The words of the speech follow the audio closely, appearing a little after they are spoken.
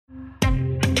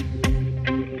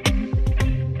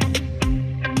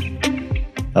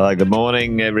Hello, good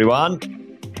morning, everyone.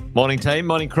 Morning, team,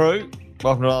 morning, crew.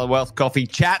 Welcome to another Wealth Coffee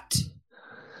Chat.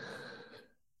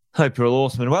 Hope you're all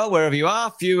awesome and well, wherever you are.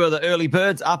 A few of the early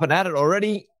birds up and at it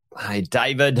already. Hey,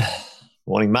 David.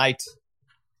 Morning, mate.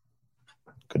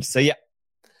 Good to see you.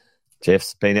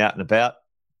 Jeff's been out and about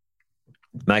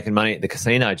making money at the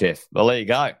casino, Jeff. Well, there you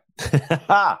go.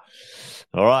 All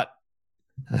right.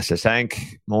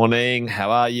 Shashank, morning. How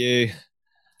are you?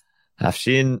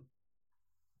 Afshin.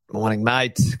 Morning,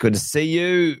 mate. Good to see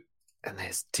you. And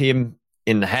there's Tim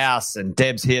in the house and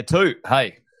Deb's here too.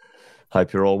 Hey,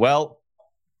 hope you're all well.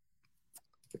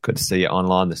 Good to see you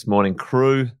online this morning,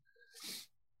 crew.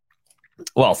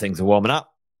 While things are warming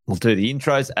up, we'll do the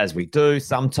intros as we do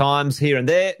sometimes here and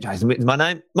there. Jason Witten's my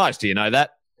name. Most of you know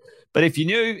that. But if you're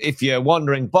new, if you're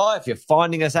wandering by, if you're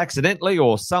finding us accidentally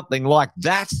or something like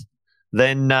that,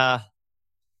 then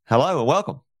hello and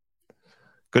welcome.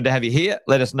 Good to have you here.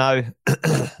 Let us know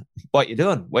what you're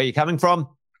doing, where you're coming from.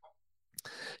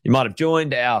 You might have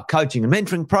joined our coaching and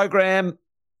mentoring program,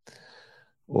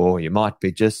 or you might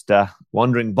be just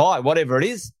wandering by, whatever it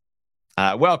is.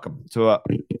 Welcome to a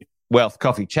Wealth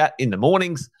Coffee Chat in the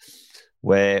mornings,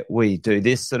 where we do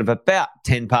this sort of about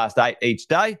 10 past 8 each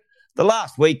day. The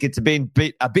last week, it's been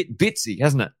a bit bitsy,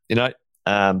 hasn't it? You know,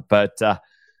 but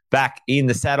back in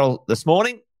the saddle this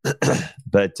morning.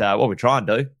 But what we try and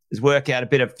do is work out a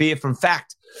bit of fear from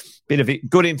fact, bit of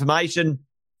good information,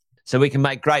 so we can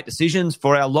make great decisions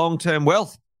for our long-term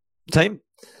wealth team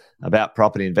about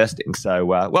property investing. So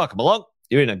welcome along.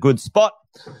 You're in a good spot.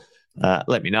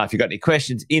 Let me know if you've got any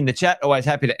questions in the chat. Always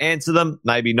happy to answer them.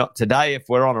 Maybe not today if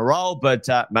we're on a roll, but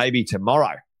maybe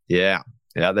tomorrow. Yeah,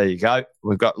 there you go.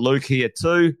 We've got Luke here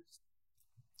too.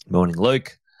 Morning,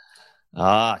 Luke.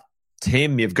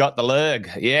 Tim, you've got the lurg.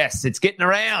 Yes, it's getting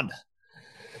around.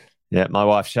 Yeah, my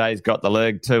wife Shay's got the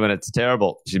lurg too, and it's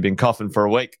terrible. She's been coughing for a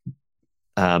week.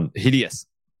 Hideous.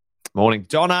 Morning,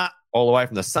 Donna, all the way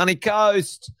from the sunny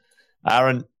coast.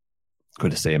 Aaron,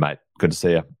 good to see you, mate. Good to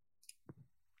see you.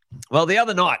 Well, the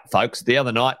other night, folks,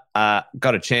 got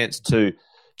a chance to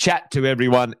chat to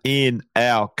everyone in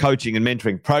our coaching and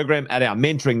mentoring program at our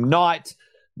mentoring night.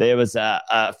 There was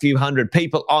a few hundred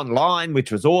people online,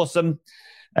 which was awesome.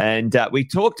 And we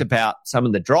talked about some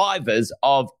of the drivers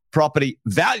of property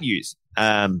values,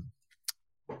 some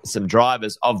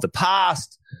drivers of the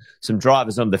past, some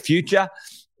drivers of the future,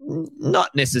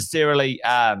 not necessarily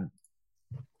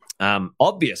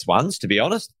obvious ones, to be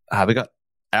honest. We got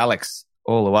Alex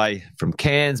all the way from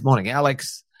Cairns. Morning,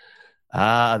 Alex.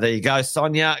 There you go,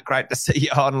 Sonia. Great to see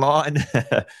you online.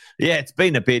 Yeah, it's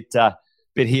been a bit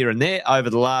here and there over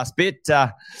the last bit.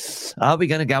 Are we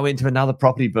going to go into another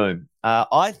property boom?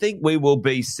 I think we will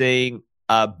be seeing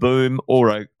a boom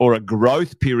or a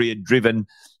growth period driven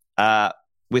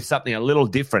with something a little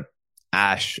different,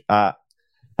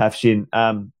 Afshin.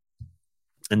 And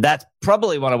that's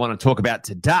probably what I want to talk about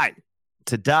today.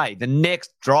 Today, the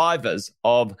next drivers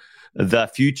of the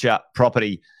future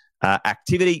property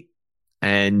activity,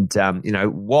 and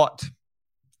what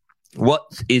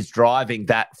is driving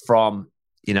that from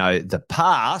the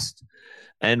past,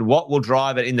 and what will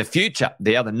drive it in the future.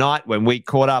 The other night when we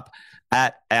caught up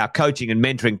at our coaching and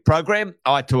mentoring program,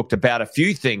 I talked about a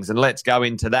few things, and let's go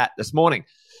into that this morning.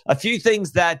 A few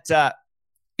things that I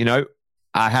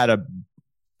had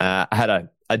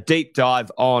a deep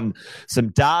dive on some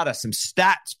data, some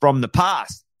stats from the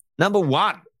past. Number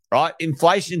one, right,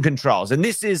 inflation controls. And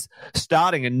this is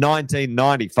starting in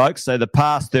 1990, folks, so the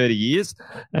past 30 years.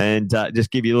 And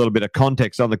just give you a little bit of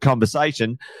context on the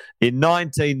conversation. In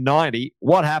 1990,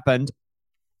 what happened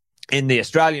in the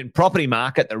Australian property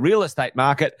market, the real estate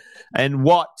market, and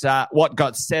what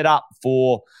got set up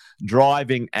for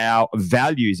driving our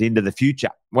values into the future?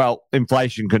 Well,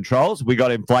 inflation controls. We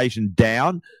got inflation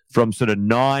down from sort of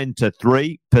 9 to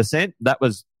 3%. That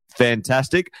was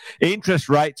fantastic. Interest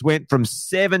rates went from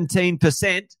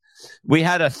 17%. We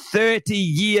had a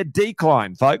 30-year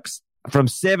decline, folks, from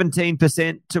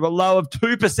 17% to a low of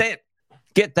 2%.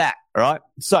 Get that, right?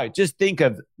 So just think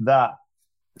of the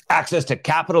access to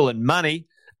capital and money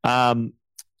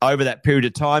over that period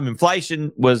of time.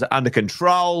 Inflation was under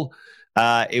control.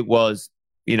 It was,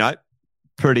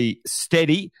 pretty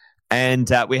steady.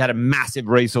 And we had a massive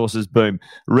resources boom.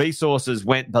 Resources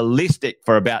went ballistic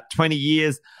for about 20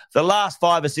 years. The last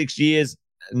 5 or 6 years,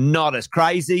 not as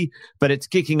crazy, but it's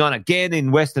kicking on again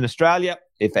in Western Australia.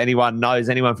 If anyone knows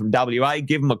anyone from WA,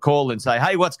 give them a call and say,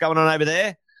 hey, what's going on over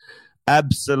there?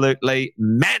 Absolutely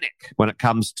manic when it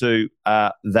comes to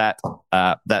that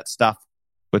stuff,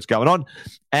 what's going on.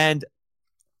 And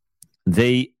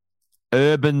the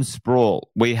urban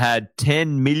sprawl. We had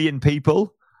 10 million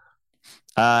people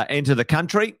enter the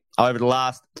country over the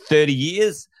last 30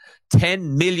 years,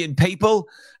 10 million people,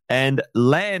 and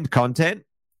land content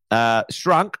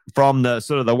shrunk from the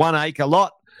sort of the 1 acre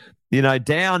lot,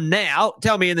 down now.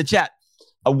 Tell me in the chat,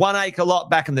 a 1 acre lot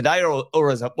back in the day, or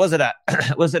was it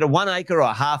a 1 acre or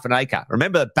a half an acre?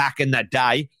 Remember back in that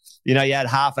day, you had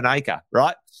half an acre,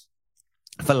 right?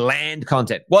 For land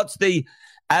content. What's the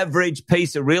average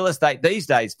piece of real estate these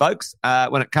days, folks,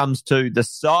 when it comes to the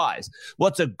size?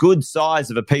 What's a good size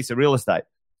of a piece of real estate?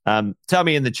 Tell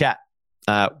me in the chat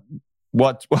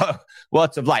what's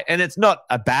of late. And it's not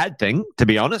a bad thing, to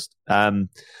be honest.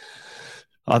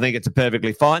 I think it's a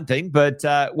perfectly fine thing. But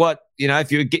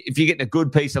if you're getting a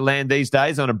good piece of land these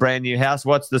days on a brand new house,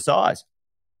 what's the size?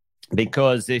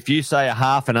 Because if you say a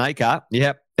half an acre,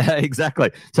 yep,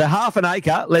 exactly. So half an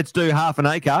acre, let's do half an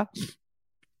acre.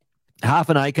 Half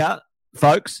an acre,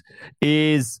 folks,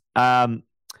 is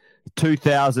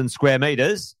 2,000 square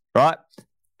meters, right?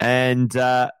 And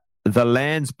the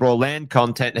land sprawl, land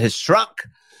content has shrunk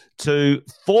to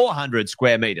 400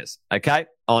 square meters, okay?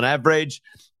 On average,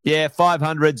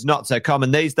 500's not so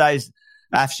common these days,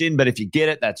 Afshin, but if you get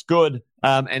it, that's good.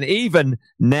 And even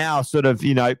now, sort of,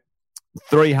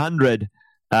 300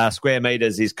 square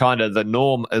meters is kind of the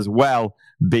norm as well,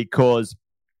 because,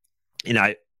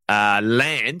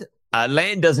 land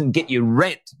doesn't get you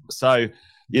rent. So,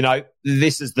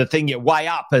 this is the thing you weigh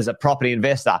up as a property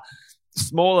investor.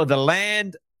 Smaller the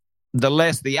land, the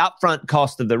less the upfront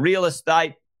cost of the real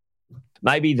estate.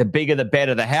 Maybe the bigger, the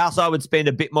better the house. I would spend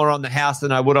a bit more on the house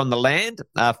than I would on the land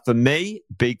for me,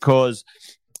 because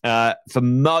for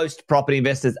most property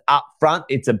investors upfront,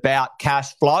 it's about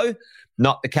cash flow,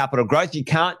 not the capital growth. You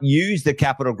can't use the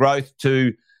capital growth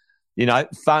to,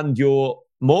 fund your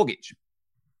mortgage.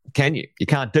 Can you? You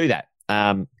can't do that.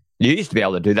 You used to be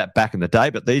able to do that back in the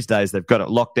day, but these days they've got it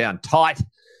locked down tight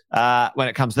when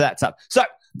it comes to that stuff. So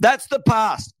that's the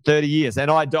past 30 years, and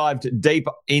I dived deep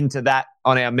into that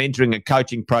on our mentoring and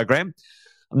coaching program.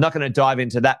 I'm not going to dive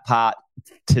into that part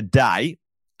today,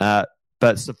 but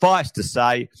suffice to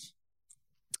say,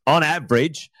 on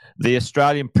average, the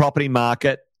Australian property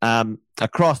market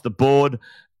across the board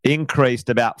increased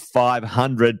about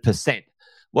 500%.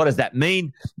 What does that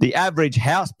mean? The average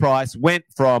house price went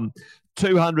from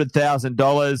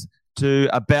 $200,000 to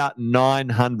about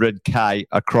 $900K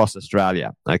across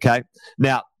Australia. Okay.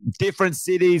 Now, different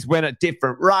cities went at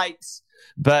different rates,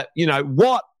 but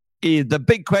what is the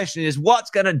big question is what's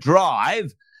going to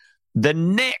drive the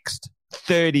next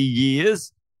 30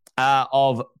 years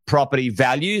of property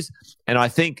values? And I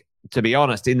think, to be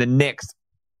honest, in the next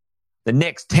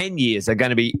 10 years are going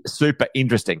to be super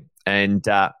interesting. And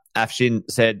Afshin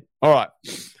said, all right,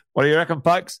 what do you reckon,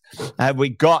 folks? Have we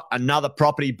got another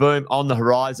property boom on the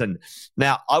horizon?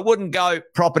 Now, I wouldn't go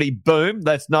property boom.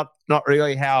 That's not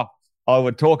really how I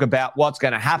would talk about what's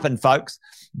going to happen, folks.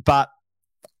 But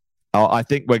I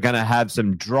think we're going to have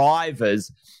some drivers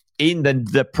in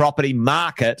the property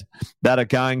market that are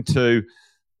going to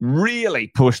really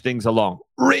push things along.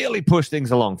 Really push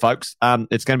things along, folks.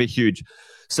 It's going to be huge.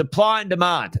 Supply and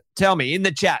demand. Tell me in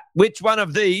the chat, which one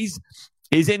of these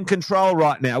is in control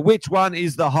right now? Which one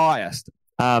is the highest?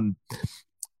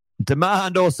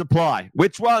 Demand or supply?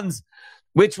 Which one's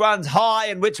high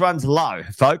and which one's low,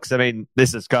 folks? I mean,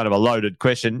 this is kind of a loaded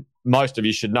question. Most of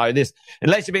you should know this,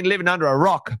 unless you've been living under a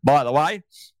rock, by the way.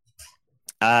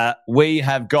 We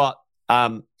have got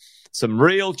some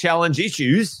real challenge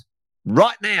issues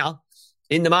right now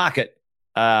in the market.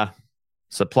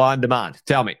 Supply and demand.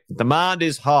 Tell me, demand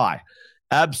is high.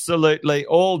 Absolutely,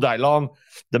 all day long.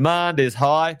 Demand is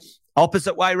high.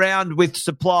 Opposite way round with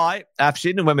supply,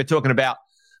 Afshin, and when we're talking about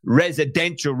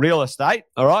residential real estate,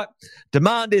 all right?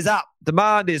 Demand is up.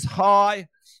 Demand is high.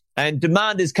 And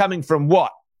demand is coming from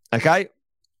what? Okay?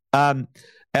 Our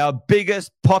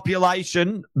biggest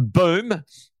population boom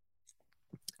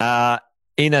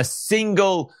in a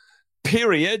single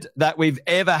period that we've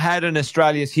ever had in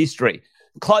Australia's history.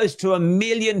 Close to 1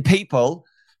 million people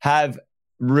have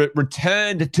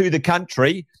returned to the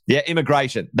country. Yeah,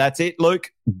 immigration. That's it,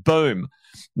 Luke. Boom.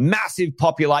 Massive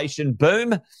population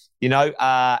boom,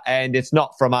 and it's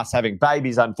not from us having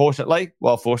babies, unfortunately.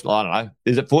 Well, fortunately, I don't know.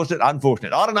 Is it fortunate?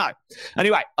 Unfortunate? I don't know.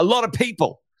 Anyway, a lot of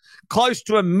people, close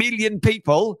to 1 million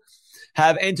people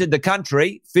have entered the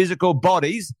country, physical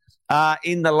bodies,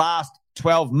 in the last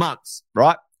 12 months,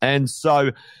 right? And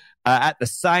so at the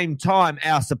same time,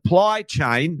 our supply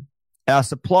chain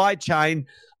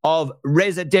of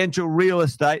residential real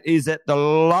estate is at the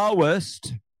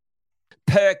lowest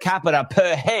per capita,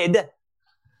 per head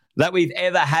that we've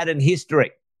ever had in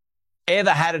history.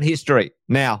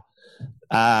 Now,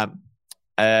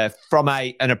 from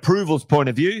an approvals point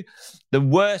of view, the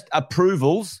worst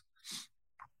approvals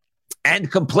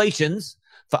and completions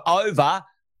for over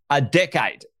a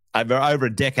decade. Over a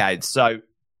decade. So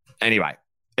anyway,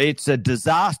 it's a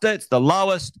disaster. It's the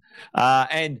lowest.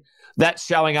 And that's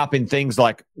showing up in things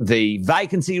like the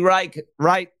vacancy rate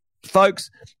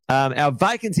folks. Our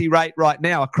vacancy rate right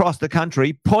now across the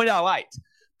country,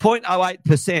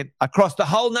 0.08% across the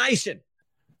whole nation.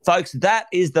 Folks, that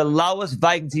is the lowest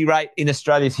vacancy rate in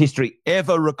Australia's history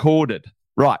ever recorded.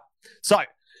 Right. So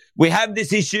we have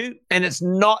this issue and it's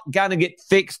not going to get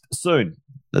fixed soon.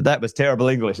 That was terrible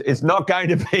English. It's not going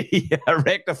to be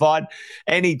rectified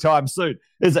anytime soon,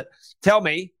 is it? Tell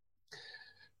me,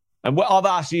 and I've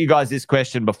asked you guys this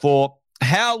question before,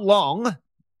 how long,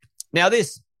 now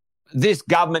this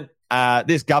government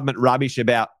rubbish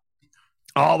about,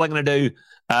 we're going to do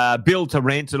build to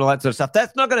rent and all that sort of stuff,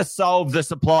 that's not going to solve the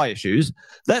supply issues.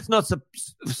 That's not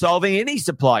solving any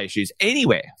supply issues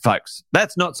anywhere, folks.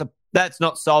 That's not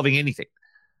solving anything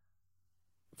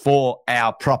for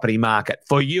our property market,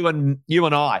 for you and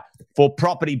I, for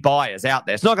property buyers out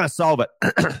there. It's not going to solve it.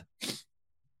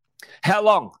 How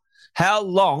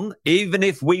long, even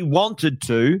if we wanted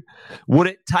to, would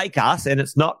it take us, and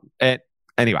it's not,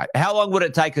 anyway, how long would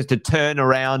it take us to turn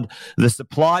around the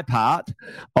supply part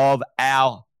of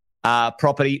our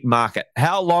property market?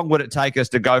 How long would it take us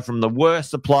to go from the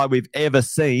worst supply we've ever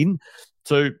seen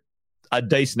to a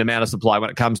decent amount of supply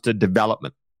when it comes to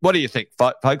development? What do you think,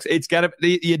 folks? It's going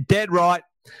to, you're dead right.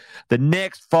 The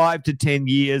next 5 to 10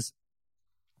 years,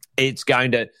 it's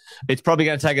probably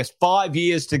going to take us 5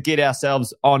 years to get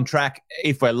ourselves on track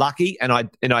if we're lucky. And I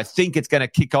think it's going to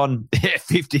kick on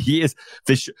 50 years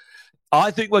for sure. I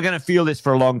think we're going to feel this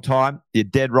for a long time. You're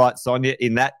dead right, Sonia,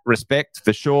 in that respect,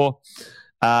 for sure.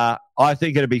 I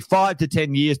think it'll be 5 to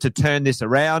 10 years to turn this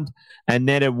around, and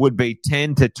then it would be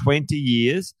 10 to 20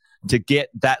 years to get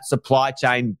that supply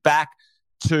chain back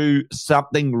to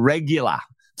something regular.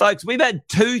 Folks, we've had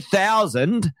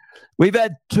 2,000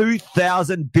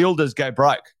 builders go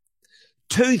broke.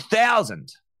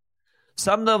 2,000.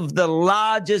 Some of the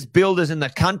largest builders in the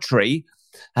country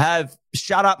have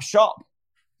shut up shop.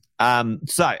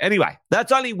 So anyway,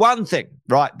 that's only one thing,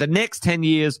 right? The next 10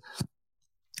 years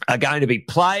are going to be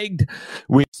plagued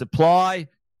with supply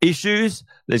issues.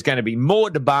 There's going to be more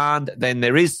demand than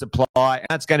there is supply. And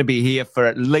that's going to be here for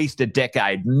at least a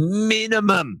decade.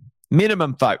 Minimum,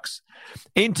 folks.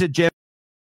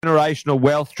 Intergenerational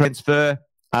wealth transfer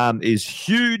is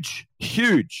huge.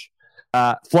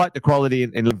 Flight to quality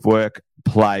in live, work,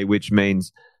 play, which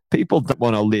means people don't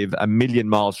want to live a million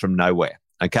miles from nowhere.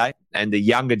 Okay. And the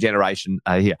younger generation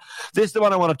are here. This is the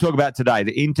one I want to talk about today,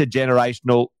 the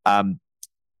intergenerational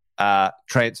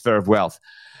transfer of wealth.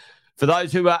 For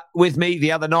those who were with me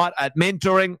the other night at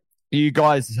mentoring, you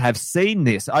guys have seen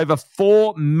this. Over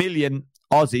 4 million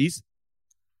Aussies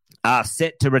are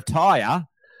set to retire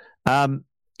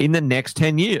in the next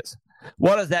 10 years.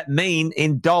 What does that mean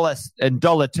in dollar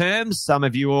terms? Some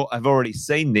of you have already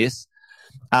seen this.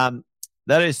 That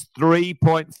is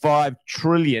 $3.5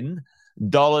 trillion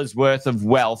worth of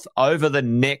wealth over the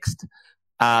next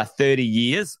 30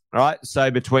 years, right?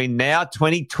 So between now,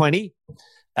 2020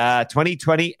 and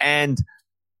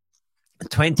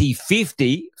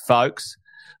 2050, folks,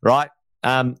 right,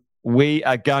 we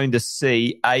are going to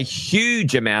see a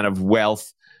huge amount of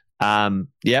wealth.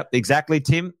 Yep, exactly,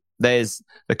 Tim. There's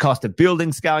the cost of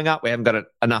buildings going up. We haven't got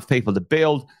enough people to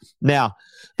build. Now,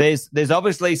 there's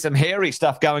obviously some hairy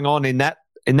stuff going on in that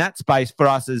space for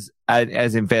us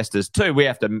as investors too. We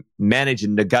have to manage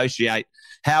and negotiate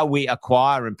how we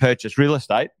acquire and purchase real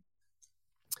estate.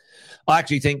 I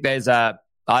actually think there's I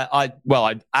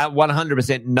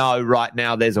 100% know right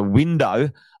now there's a window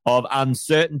of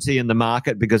uncertainty in the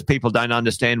market because people don't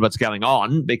understand what's going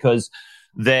on because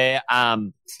they're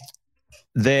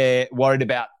worried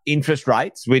about interest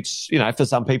rates, which, you know, for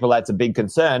some people that's a big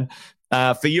concern.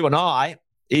 For you and I,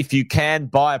 if you can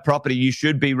buy a property, you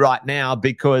should be right now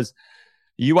because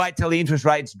you wait till the interest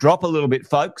rates drop a little bit,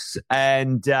 folks,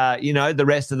 and, the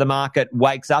rest of the market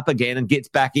wakes up again and gets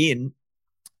back in.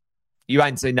 You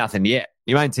ain't seen nothing yet.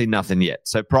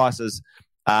 So prices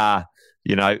are,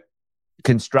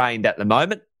 constrained at the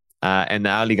moment, and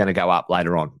they're only going to go up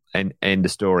later on. And end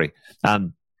of story.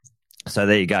 So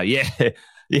there you go. Yeah,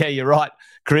 you're right,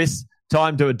 Chris.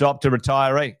 Time to adopt a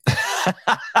retiree.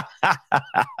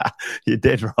 You're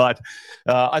dead right.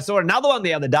 I saw another one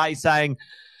the other day saying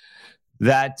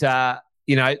that,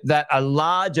 that a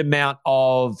large amount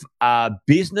of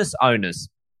business owners,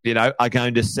 are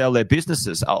going to sell their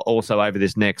businesses also over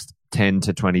this next 10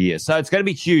 to 20 years. So it's going to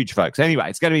be huge, folks. Anyway,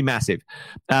 it's going to be massive.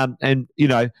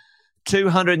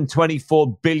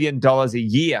 $224 billion a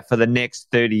year for the next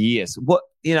 30 years. What,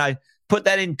 put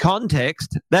that in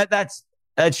context. That's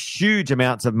huge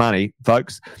amounts of money,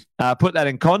 folks. Put that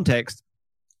in context.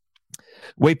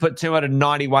 We put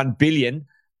 $291 billion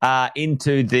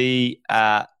into the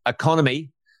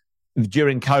economy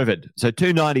during COVID. So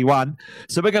 291.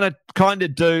 So we're going to kind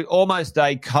of do almost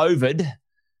a COVID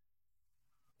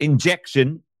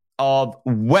injection of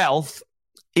wealth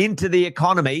into the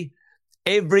economy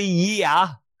every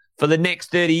year for the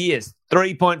next 30 years.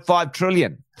 3.5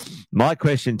 trillion. My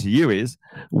question to you is,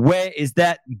 where is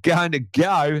that going to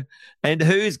go and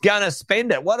who's going to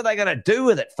spend it? What are they going to do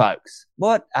with it, folks?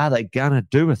 What are they going to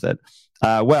do with it?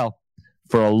 Well,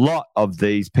 for a lot of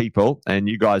these people, and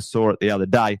you guys saw it the other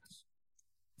day,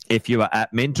 if you are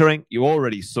at mentoring, you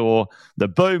already saw the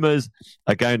boomers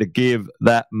are going to give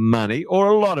that money, or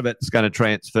a lot of it's going to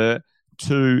transfer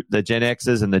to the Gen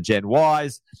Xers and the Gen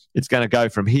Ys. It's going to go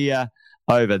from here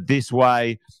over this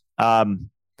way.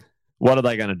 What are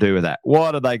they going to do with that?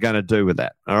 What are they going to do with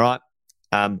that? All right.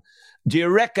 Do you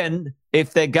reckon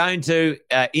if they're going to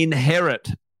inherit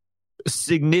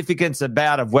significant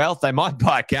amount of wealth, they might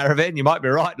buy a caravan? You might be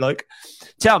right, Luke.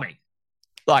 Tell me.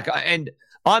 And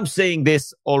I'm seeing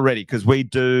this already because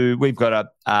we've got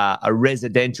a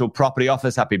residential property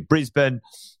office up in Brisbane.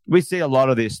 We see a lot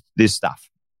of this stuff.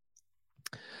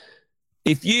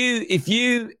 If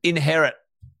you inherit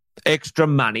extra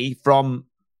money from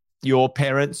your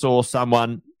parents or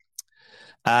someone,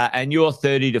 and you're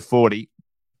 30 to 40,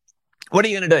 what are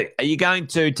you going to do? Are you going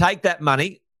to take that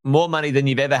money, more money than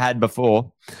you've ever had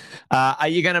before? Are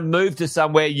you going to move to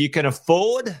somewhere you can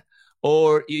afford?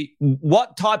 Or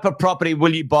what type of property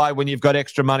will you buy when you've got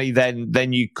extra money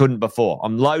than you couldn't before?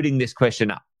 I'm loading this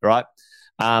question up, right?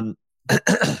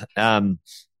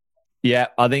 Yeah,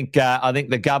 I think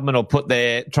the government will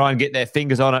try and get their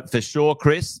fingers on it for sure,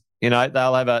 Chris.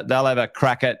 They'll have a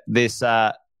crack at this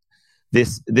stuff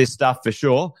for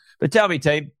sure. But tell me,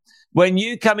 team, when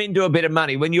you come into a bit of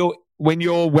money, when your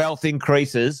wealth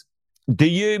increases, do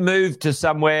you move to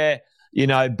somewhere,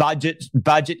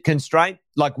 budget constraint?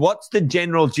 Like, what's the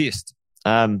general gist?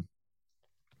 And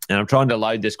I'm trying to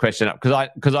load this question up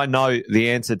because I know the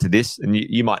answer to this, and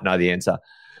you might know the answer.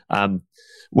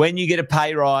 When you get a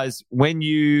pay rise, when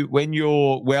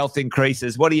your wealth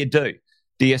increases, what do?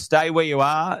 Do you stay where you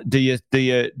are? Do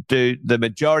the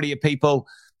majority of people,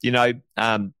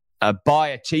 buy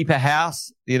a cheaper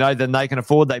house, than they can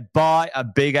afford? They buy a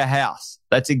bigger house.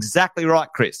 That's exactly right,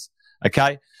 Chris.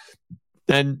 Okay.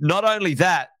 And not only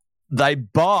that, they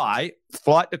buy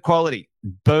flight to quality.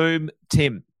 Boom,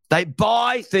 Tim. They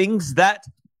buy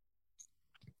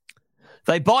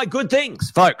good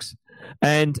things, folks.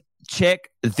 And check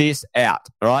this out,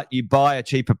 all right? You buy a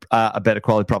cheaper, a better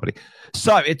quality property.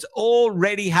 So it's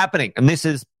already happening. And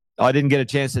I didn't get a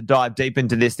chance to dive deep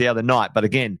into this the other night, but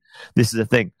again, this is the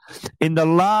thing. In the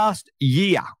last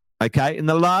year,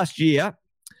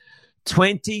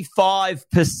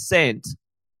 25%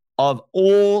 of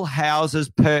all houses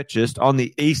purchased on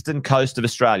the eastern coast of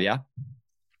Australia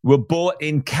were bought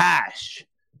in cash,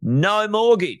 no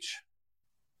mortgage.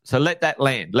 So let that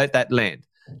land.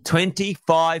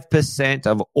 25%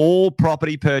 of all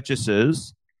property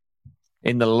purchases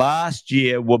in the last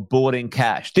year were bought in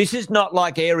cash. This is not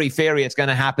like airy-fairy. It's going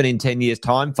to happen in 10 years'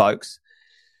 time, folks.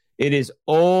 It is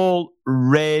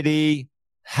already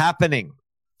happening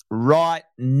right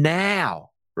now,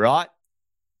 right?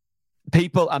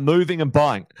 People are moving and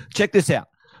buying. Check this out.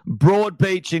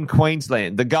 Broadbeach in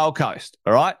Queensland, the Gold Coast,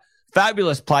 all right?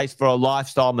 Fabulous place for a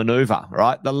lifestyle maneuver,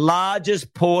 right? The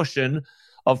largest portion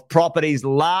of properties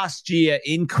last year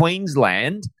in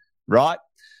Queensland, right,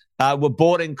 were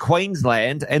bought in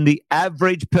Queensland, and the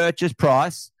average purchase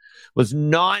price was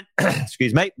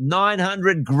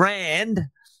 900 grand,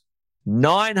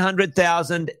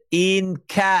 900,000 in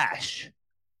cash.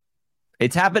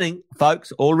 It's happening,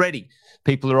 folks, already.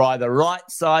 People are either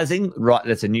right-sizing,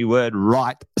 that's a new word,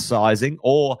 right-sizing,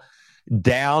 or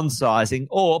downsizing,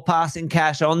 or passing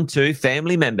cash on to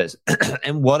family members.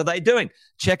 And what are they doing?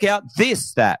 Check out this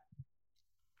stat.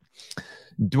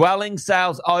 Dwelling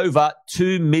sales over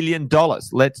 $2 million.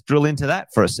 Let's drill into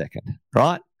that for a second,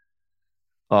 right?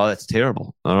 Oh, that's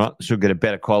terrible. All right. Should get a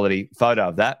better quality photo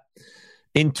of that.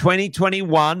 In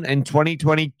 2021 and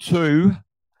 2022,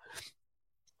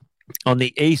 on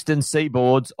the eastern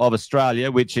seaboards of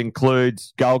Australia, which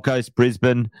includes Gold Coast,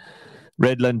 Brisbane,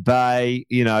 Redland Bay,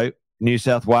 New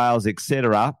South Wales,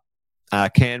 etc.,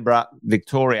 Canberra,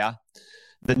 Victoria,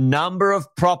 the number of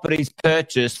properties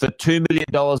purchased for $2 million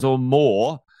or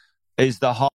more is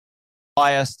the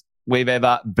highest we've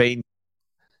ever been.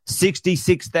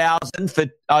 66,000 for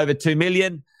over $2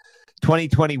 million,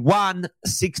 2021,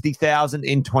 60,000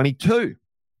 in 22.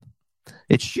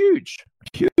 It's huge,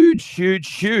 huge,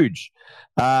 huge, huge.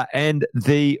 And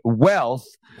the wealth,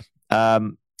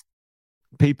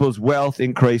 people's wealth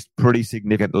increased pretty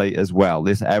significantly as well.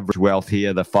 This average wealth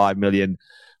here, the 5 million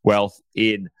wealth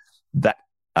in that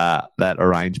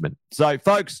arrangement. So,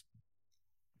 folks,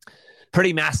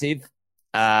 pretty massive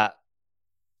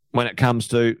when it comes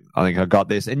to, I think I got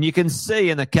this. And you can see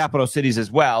in the capital cities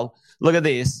as well. Look at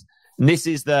this. And this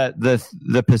is the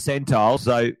percentile.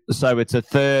 So it's a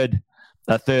third,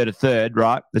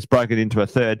 right? It's broken into a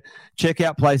third. Check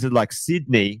out places like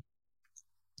Sydney.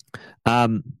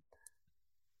 The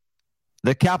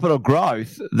capital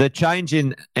growth, the change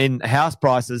in house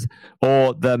prices,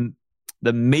 or the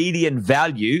median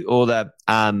value, or the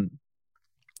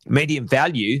median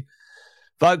value,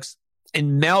 folks,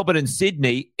 in Melbourne and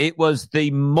Sydney, it was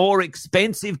the more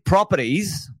expensive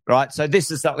properties, right? So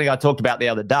this is something I talked about the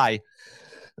other day.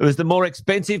 It was the more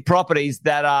expensive properties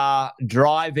that are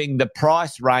driving the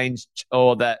price range,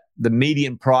 or the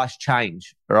median price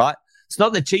change, right? It's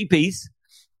not the cheapies.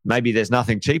 Maybe there's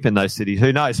nothing cheap in those cities.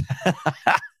 Who knows?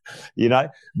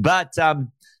 But,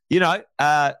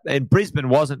 and Brisbane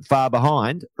wasn't far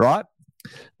behind, right?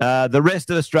 The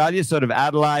rest of Australia, sort of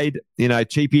Adelaide,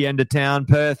 cheapy end of town,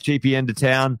 Perth, cheapy end of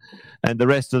town, and the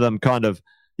rest of them kind of,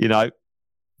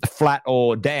 flat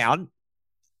or down.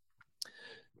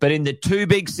 But in the two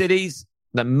big cities,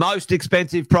 the most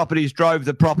expensive properties drove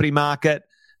the property market,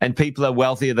 and people are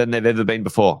wealthier than they've ever been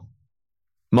before.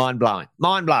 Mind blowing.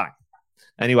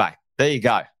 Anyway, there you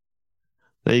go.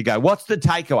 What's the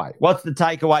takeaway? What's the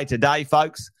takeaway today,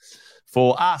 folks?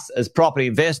 For us as property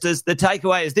investors, the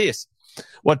takeaway is this.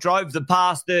 What drove the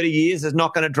past 30 years is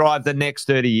not going to drive the next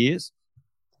 30 years.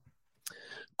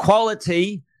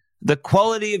 The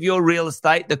quality of your real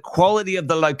estate, the quality of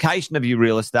the location of your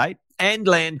real estate, and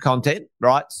land content,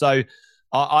 right? So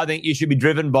I think you should be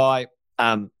driven by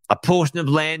a portion of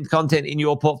land content in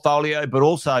your portfolio, but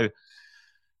also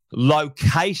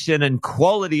location and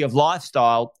quality of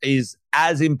lifestyle is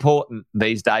as important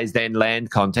these days than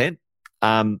land content.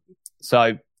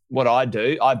 So what I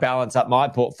do, I balance up my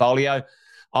portfolio.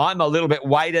 I'm a little bit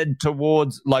weighted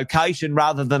towards location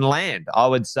rather than land. I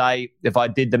would say if I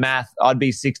did the math, I'd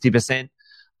be 60%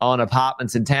 on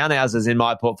apartments and townhouses in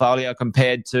my portfolio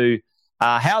compared to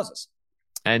houses.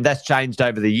 And that's changed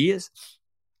over the years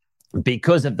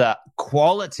because of the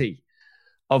quality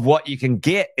of what you can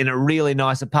get in a really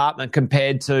nice apartment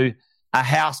compared to a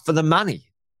house for the money,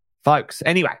 folks.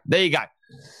 Anyway, there you go.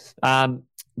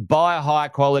 Buy a high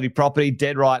quality property.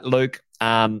 Dead right, Luke.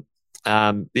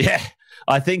 Yeah,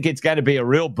 I think it's going to be a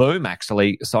real boom,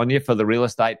 actually, Sonia, for the real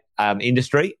estate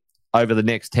industry over the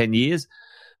next 10 years,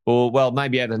 or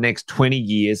maybe over the next 20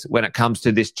 years when it comes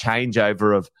to this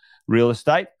changeover of real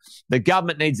estate. The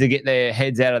government needs to get their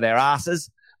heads out of their asses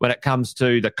when it comes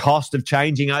to the cost of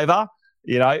changing over,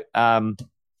 when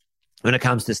it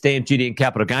comes to stamp duty and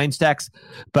capital gains tax.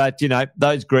 But,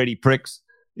 those greedy pricks,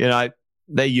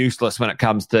 they're useless when it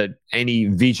comes to any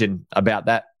vision about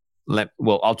that.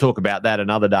 Well, I'll talk about that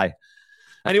another day.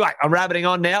 Anyway, I'm rabbiting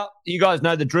on now. You guys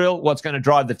know the drill. What's going to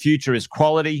drive the future is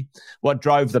quality. What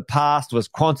drove the past was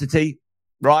quantity,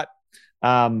 right?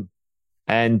 And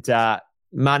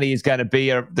money is going to be,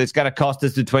 it's going to cost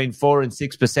us between 4 and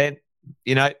 6%.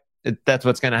 That's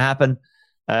what's going to happen.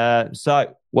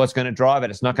 So what's going to drive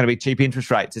it? It's not going to be cheap interest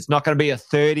rates. It's not going to be a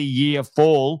 30-year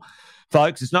fall,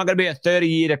 folks. It's not going to be a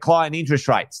 30-year decline in interest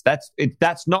rates.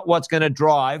 That's not what's going to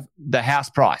drive the house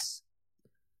price.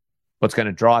 What's going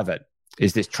to drive it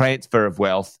is this transfer of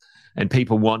wealth, and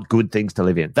people want good things to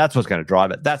live in. That's what's going to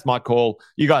drive it. That's my call.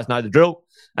 You guys know the drill.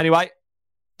 Anyway,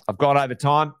 I've gone over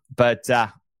time, but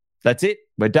that's it.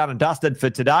 We're done and dusted for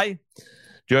today.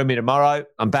 Join me tomorrow.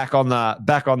 I'm back on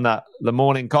the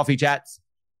morning coffee chats.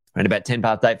 Around about 10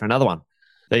 past 8 for another one.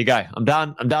 There you go. I'm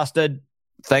done. I'm dusted.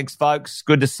 Thanks, folks.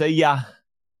 Good to see ya.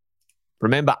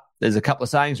 Remember, there's a couple of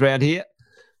sayings around here.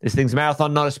 This thing's a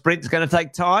marathon, not a sprint. It's going to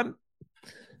take time.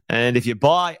 And if you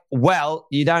buy well,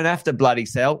 you don't have to bloody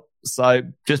sell. So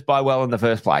just buy well in the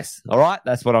first place. All right?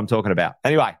 That's what I'm talking about.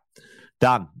 Anyway,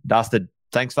 done. Dusted.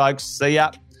 Thanks, folks. See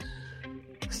ya.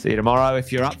 See you tomorrow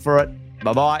if you're up for it.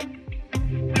 Bye-bye.